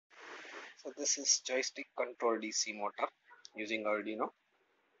So this is joystick control DC motor using Arduino.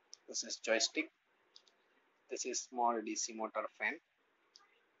 This is joystick. This is small DC motor fan.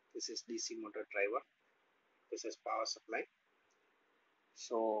 This is DC motor driver. This is power supply.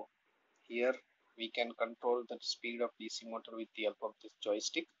 So here we can control the speed of DC motor with the help of this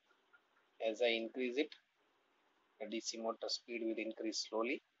joystick. As I increase it, the DC motor speed will increase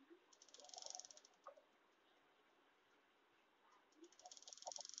slowly.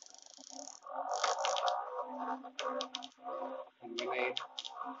 And when it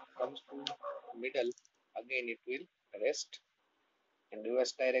comes to middle, again it will rest. In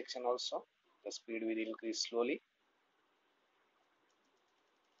reverse direction also, the speed will increase slowly.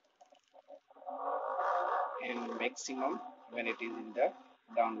 And maximum when it is in the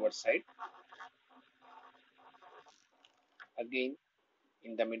downward side. Again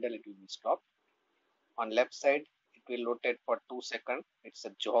in the middle it will be stopped. On left side it will rotate for 2 seconds. It's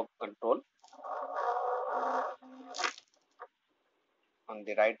a jog control. On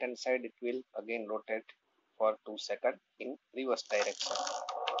the right hand side it will again rotate for 2 seconds in reverse direction.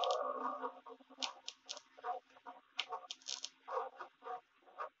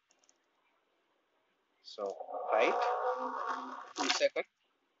 So right 2 seconds,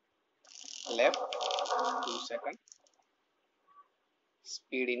 left 2 seconds.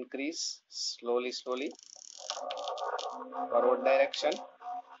 Speed increase slowly, forward direction,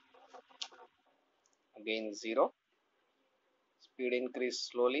 again 0. Speed increase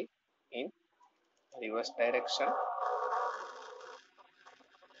slowly in reverse direction,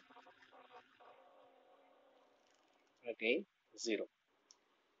 again 0.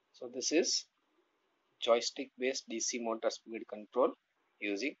 So this is joystick based DC motor speed control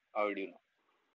using Arduino.